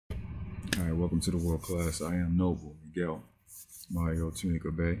welcome to the world class. I am Noble Miguel Mario Tunica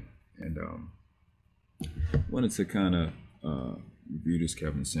Bay, and wanted to kind of review this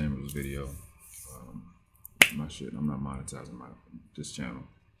Kevin Samuels video. I'm not monetizing this channel,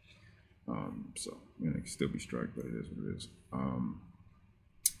 so it can still be struck, but it is what it is.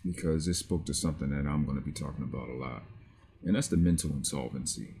 Because it spoke to something that I'm going to be talking about a lot, and that's the mental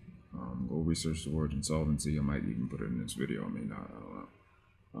insolvency. Go research the word insolvency. I might even put it in this video. I may not. I don't know.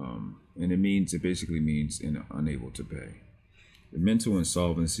 And it basically means unable to pay. The mental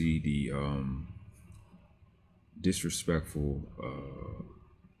insolvency, the disrespectful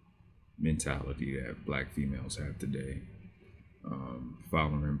mentality that black females have today,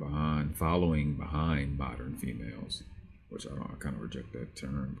 following behind modern females, which I kind of reject that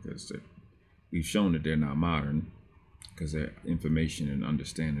term because we've shown that they're not modern because their information and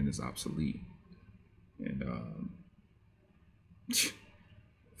understanding is obsolete. And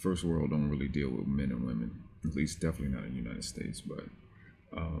first world don't really deal with men and women, at least definitely not in the United States. But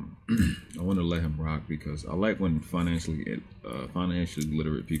I want to let him rock because I like when financially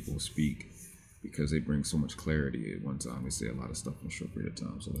literate people speak, because they bring so much clarity at one time. They say a lot of stuff in a short period of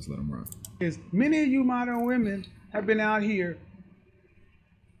time. So let's let him rock. Many of you modern women have been out here,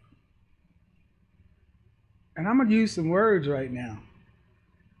 and I'm gonna use some words right now,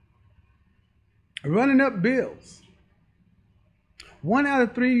 running up bills. 1 out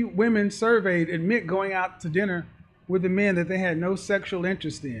of 3 women surveyed admit going out to dinner with a man that they had no sexual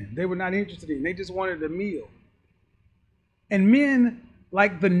interest in. They were not interested in. They just wanted a meal. And men,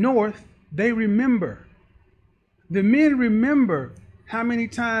 like the North, they remember. The men remember how many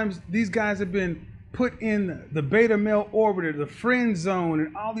times these guys have been put in the beta male orbiter, the friend zone,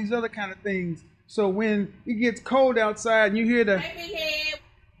 and all these other kind of things. So when it gets cold outside and you hear the, "Hey, big head.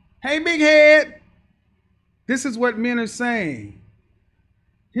 Hey, big head." This is what men are saying.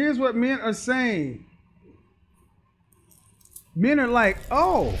 Here's what men are saying. Men are like,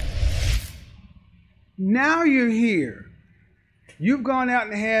 "Oh, now you're here. You've gone out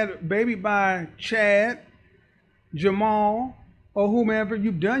and had a baby by Chad, Jamal, or whomever.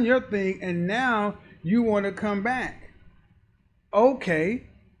 You've done your thing, and now you want to come back. Okay.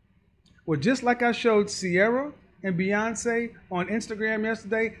 Well, just like I showed Sierra and Beyonce on Instagram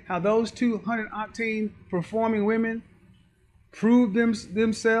yesterday, how those 200-octane performing women proved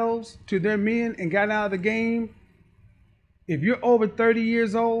themselves to their men and got out of the game. If you're over 30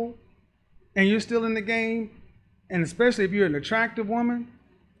 years old and you're still in the game, and especially if you're an attractive woman,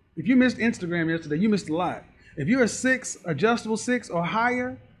 if you missed Instagram yesterday, you missed a lot. If you're a 6, adjustable 6 or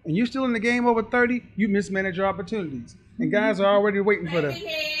higher, and you're still in the game over 30, you mismanage your opportunities. And guys are already waiting for the...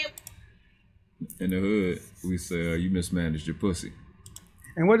 In the hood, we say you mismanaged your pussy.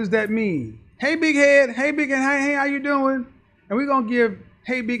 And what does that mean? Hey, big head. Hey, big head. Hey, how you doing? And we're going to give,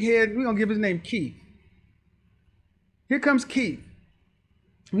 hey, big head, we're going to give his name Keith. Here comes Keith.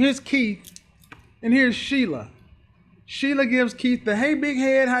 Here's Keith, and here's Sheila. Sheila gives Keith the, "Hey, big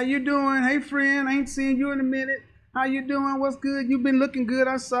head, how you doing? Hey, friend, I ain't seen you in a minute. How you doing? What's good? You've been looking good.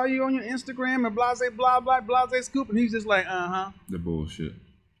 I saw you on your Instagram and blase, blah, blah, blase scoop." And he's just like, uh-huh. The bullshit.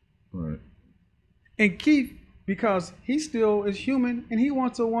 All right. And Keith, because he still is human and he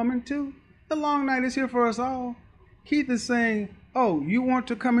wants a woman too. The long night is here for us all. Keith is saying, "Oh, you want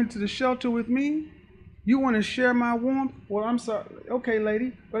to come into the shelter with me? You want to share my warmth? Well, I'm sorry. Okay,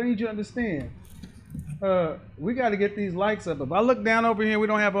 lady, but I need you to understand. We got to get these likes up. If I look down over here, we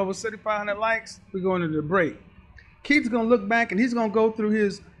don't have over 7,500 likes, we're going into the break." Keith's going to look back and he's going to go through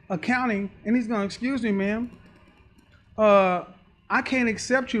his accounting and he's going to, "Excuse me, ma'am. I can't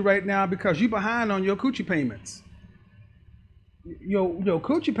accept you right now because you're behind on your coochie payments." Your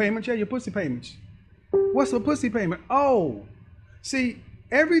coochie payments? Yeah, your pussy payments. What's a pussy payment? Oh, see,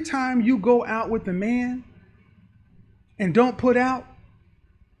 every time you go out with a man and don't put out,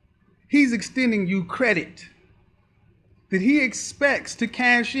 he's extending you credit that he expects to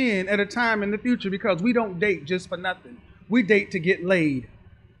cash in at a time in the future, because we don't date just for nothing. We date to get laid.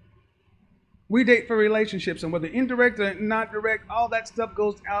 We date for relationships, and whether indirect or not direct, all that stuff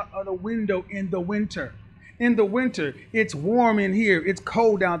goes out of the window in the winter. In the winter, it's warm in here, it's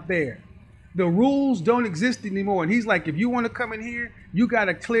cold out there. The rules don't exist anymore. And he's like, if you want to come in here, you got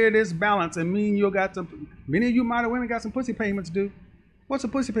to clear this balance. And many of you modern women got some pussy payments due. What's a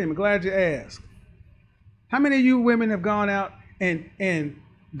pussy payment? Glad you asked. How many of you women have gone out and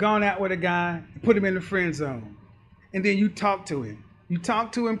gone out with a guy, put him in the friend zone, and then you talk to him? You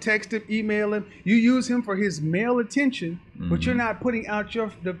talk to him, text him, email him. You use him for his male attention, but you're not putting out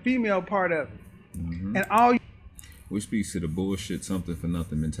the female part of it. And all which speaks to the bullshit something for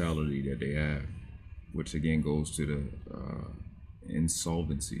nothing mentality that they have, which again goes to the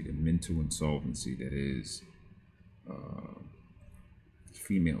insolvency, the mental insolvency that is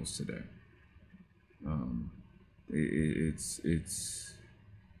females today. I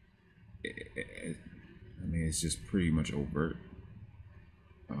mean, it's just pretty much overt.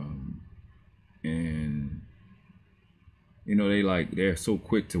 And you know, they're so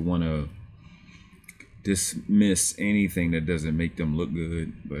quick to want to dismiss anything that doesn't make them look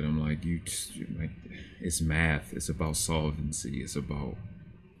good. But I'm like, it's math. It's about solvency. It's about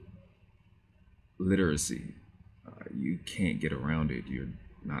literacy. You can't get around it. You're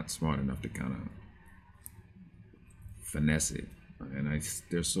not smart enough to kind of finesse it. And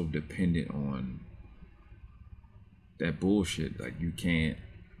they're so dependent on that bullshit. Like, you can't,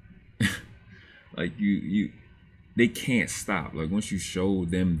 like they can't stop. Like, once you show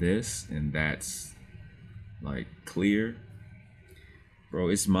them this and that's like clear, bro,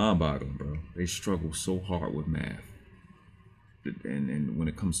 it's mind-boggling, bro. They struggle so hard with math. And when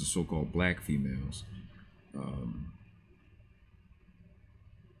it comes to so-called black females,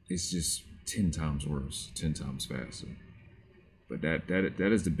 it's just 10 times worse, 10 times faster. But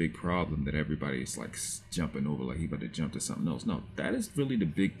that is the big problem that everybody is like jumping over, like he about to jump to something else. No, that is really the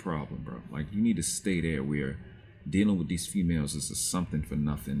big problem, bro. Like, you need to stay there. Where dealing with these females is a something for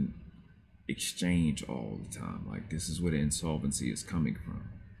nothing exchange all the time. Like, this is where the insolvency is coming from.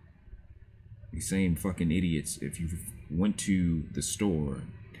 These same fucking idiots, if you went to the store,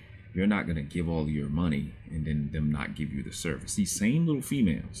 you're not gonna give all your money and then them not give you the service. These same little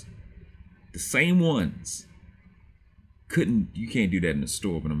females, the same ones, you can't do that in the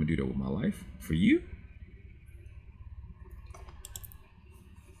store, but I'm gonna do that with my life for you.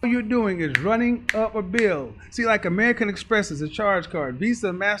 All you're doing is running up a bill. See, like American Express is a charge card,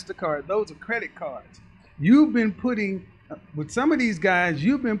 Visa, MasterCard, those are credit cards. You've been putting, with some of these guys,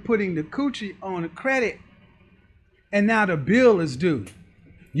 you've been putting the coochie on a credit, and now the bill is due.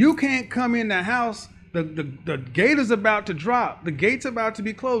 You can't come in the house, the gate is about to drop, the gate's about to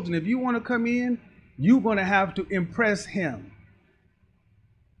be closed, and if you want to come in, you're going to have to impress him.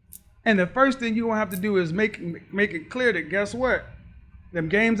 And the first thing you're going to have to do is make it clear that, guess what? Them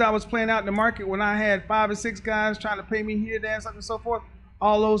games I was playing out in the market when I had 5 or 6 guys trying to pay me here, there, and so on and so forth,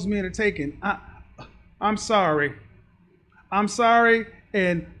 all those men are taken. I'm sorry. I'm sorry.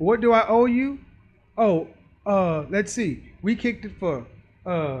 And what do I owe you? Oh, let's see. We kicked it for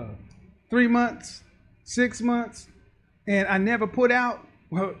 3 months, 6 months, and I never put out.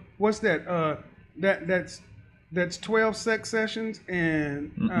 What's that? That's 12 sex sessions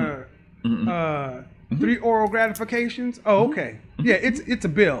and 3 oral gratifications. Oh, okay. Yeah, it's a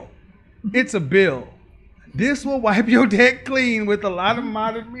bill. It's a bill. This will wipe your deck clean with a lot of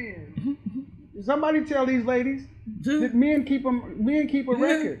modern men. Somebody tell these ladies that men keep a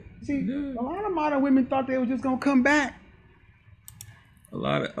record. See, a lot of modern women thought they were just gonna come back. A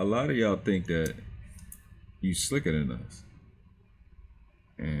lot of y'all think that you slicker than us.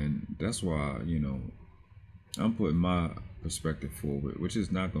 And that's why, you know, I'm putting my perspective forward, which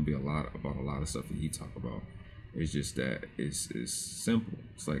is not going to be about a lot of stuff that he talk about. It's just that it's simple.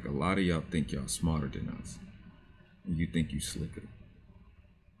 It's like a lot of y'all think y'all smarter than us. And you think you slicker.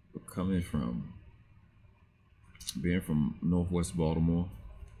 But being from Northwest Baltimore,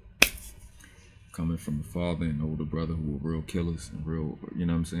 coming from a father and older brother who were real killers and real, you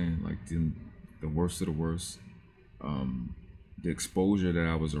know what I'm saying? Like the worst of the worst. The exposure that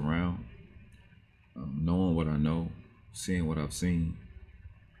I was around, knowing what I know, seeing what I've seen.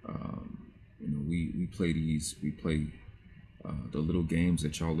 You know, we play the little games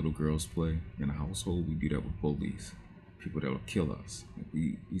that y'all little girls play in a household. We do that with police, people that will kill us.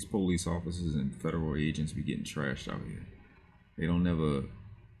 These police officers and federal agents be getting trashed out here. They don't never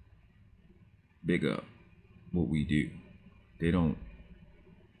big up what we do. They don't.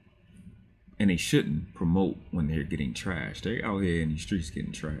 And they shouldn't promote when they're getting trashed. They're out here in these streets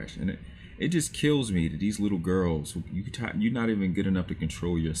getting trashed. And it just kills me that these little girls, who you're not even good enough to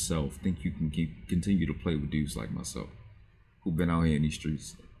control yourself, think you can continue to play with dudes like myself, who've been out here in these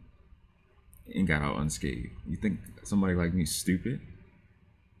streets and got out unscathed. You think somebody like me is stupid?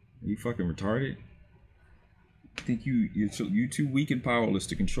 Are you fucking retarded? You think you're too weak and powerless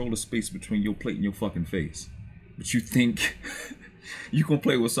to control the space between your plate and your fucking face. But you think you can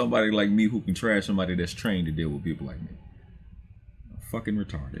play with somebody like me who can trash somebody that's trained to deal with people like me. I'm fucking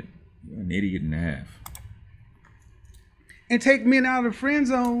retarded. You're an idiot and a half. And take men out of the friend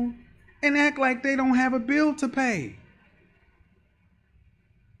zone and act like they don't have a bill to pay.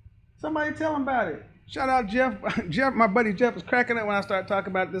 Somebody tell them about it. Shout out Jeff. Jeff, my buddy Jeff was cracking up when I started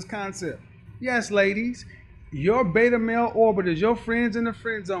talking about this concept. Yes, ladies, your beta male orbiters, your friends in the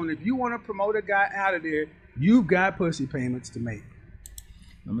friend zone, if you want to promote a guy out of there, you've got pussy payments to make.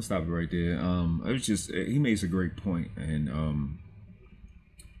 I'm gonna stop it right there. It was just he makes a great point, and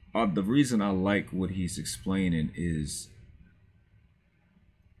the reason I like what he's explaining is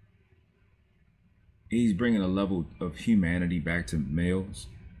he's bringing a level of humanity back to males,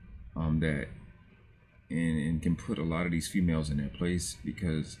 that and can put a lot of these females in their place,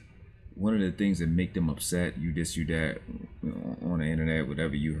 because one of the things that make them upset, you this, you that, on the internet,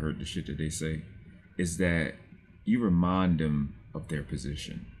 whatever you heard the shit that they say, is that you remind them of their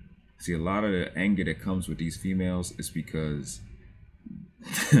position. See, a lot of the anger that comes with these females is because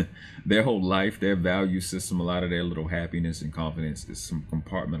their whole life, their value system, a lot of their little happiness and confidence is some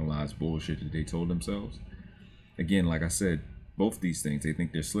compartmentalized bullshit that they told themselves. Again, like I said, both these things, they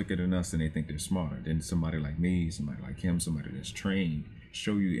think they're slicker than us and they think they're smarter. Then somebody like me, somebody like him, somebody that's trained,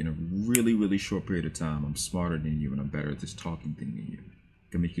 show you in a really, really short period of time, I'm smarter than you and I'm better at this talking thing than you.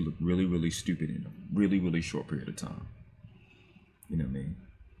 Can make you look really, really stupid in a really, really short period of time. You know what I mean?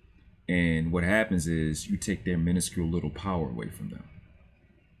 And what happens is you take their minuscule little power away from them.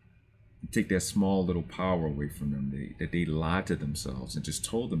 You take that small little power away from them, that they lied to themselves and just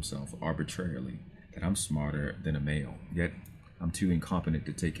told themselves arbitrarily that I'm smarter than a male, yet I'm too incompetent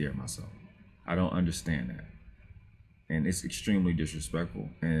to take care of myself. I don't understand that. And it's extremely disrespectful.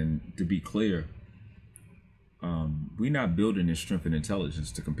 And to be clear, we're not building this strength and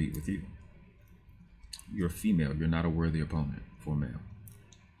intelligence to compete with you. You're a female. You're not a worthy opponent for a male.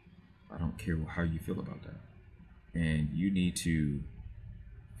 I don't care how you feel about that. And you need to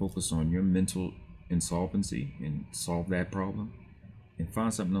focus on your mental insolvency and solve that problem and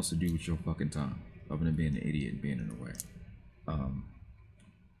find something else to do with your fucking time other than being an idiot and being in the way.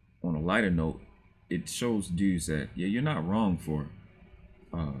 On a lighter note, it shows dudes that, yeah, you're not wrong for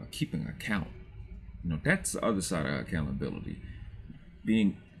keeping account. You know, that's the other side of accountability.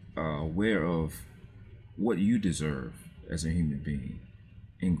 Being aware of what you deserve as a human being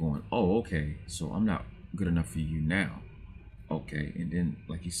and going, oh, okay, so I'm not good enough for you now. Okay, and then,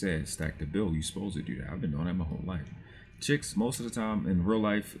 like you said, stack the bill. You're supposed to do that. I've been doing that my whole life. Chicks, most of the time in real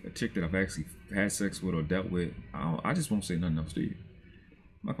life, a chick that I've actually had sex with or dealt with, I just won't say nothing else to you.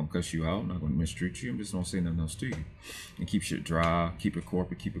 I'm not gonna cuss you out. I'm not gonna mistreat you. I'm just gonna say nothing else to you, and keep shit dry, keep it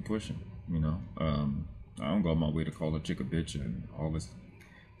corporate, keep it pushing. You know, I don't go my way to call a chick a bitch and all this.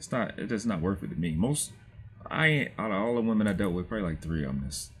 It's just not worth it to me. Out of all the women I dealt with, probably like 3 of them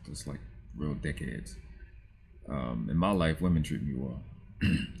just like real dickheads. In my life, women treat me well.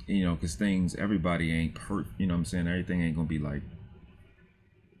 You know, because everybody ain't perfect. You know what I'm saying? Everything ain't gonna be like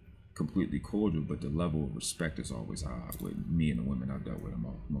completely cordial, but the level of respect is always high with me and the women I've dealt with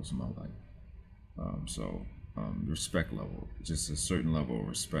most of my life. Respect level, just a certain level of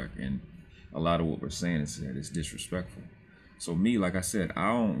respect, and a lot of what we're saying is that it's disrespectful. So me, like I said,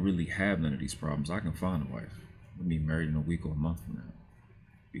 I don't really have none of these problems. I can find a wife. We'll be married in a week or a month from now.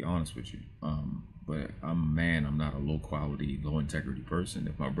 Be honest with you. But I'm a man. I'm not a low quality, low integrity person.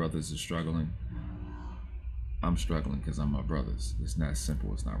 If my brothers are struggling, I'm struggling because I'm my brothers. It's not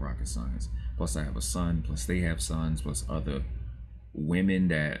simple. It's not rocket science. Plus I have a son. Plus they have sons. Plus other women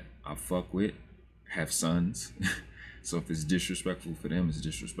that I fuck with have sons. So if it's disrespectful for them, it's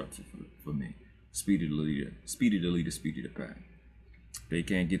disrespectful for me. Speedy the leader, speedy the pack. They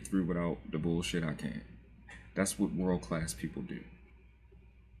can't get through without the bullshit. I can. That's what world-class people do.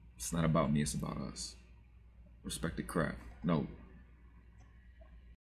 It's not about me, it's about us. Respect the crap. No,